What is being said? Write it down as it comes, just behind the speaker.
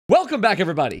Welcome back,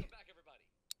 everybody,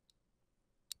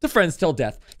 to Friends Till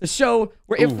Death, the show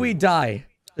where if we die,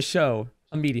 the show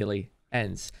immediately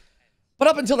ends. But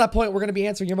up until that point, we're going to be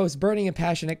answering your most burning and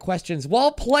passionate questions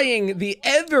while playing the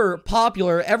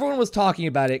ever-popular, everyone was talking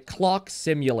about it, Clock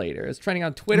Simulator. It's trending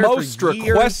on Twitter for years. Most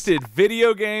requested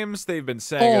video games. They've been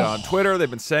saying it on Twitter. They've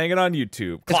been saying it on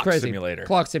YouTube. Clock Simulator.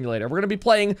 Clock Simulator. We're going to be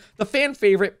playing the fan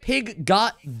favorite Pig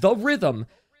Got the Rhythm,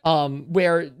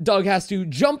 where Doug has to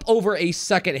jump over a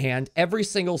second hand every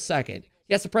single second.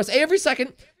 He has to press A every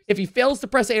second. If he fails to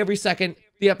press A every second,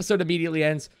 the episode immediately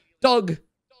ends. Doug,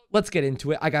 let's get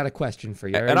into it. I got a question for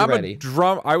you. And I'm ready?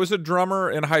 I was a drummer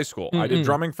in high school. I did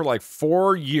drumming for like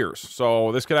 4 years.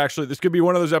 So this could be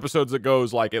one of those episodes that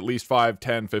goes like at least 5,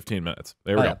 10, 15 minutes.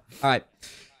 There we go. All right.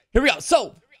 Here we go.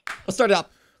 So let's start it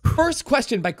up. First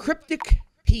question by Cryptic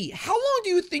P. How long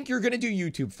do you think you're going to do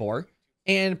YouTube for?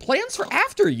 And plans for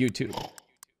after YouTube?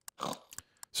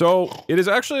 So it is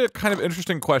actually a kind of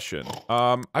interesting question.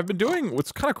 I've been doing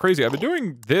what's kind of crazy. I've been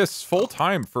doing this full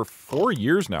time for 4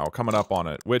 years now, coming up on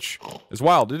it, which is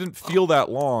wild. It didn't feel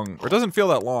that long, or it doesn't feel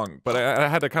that long. But I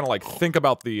had to kind of like think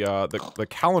about the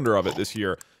calendar of it this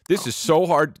year. This is so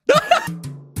hard.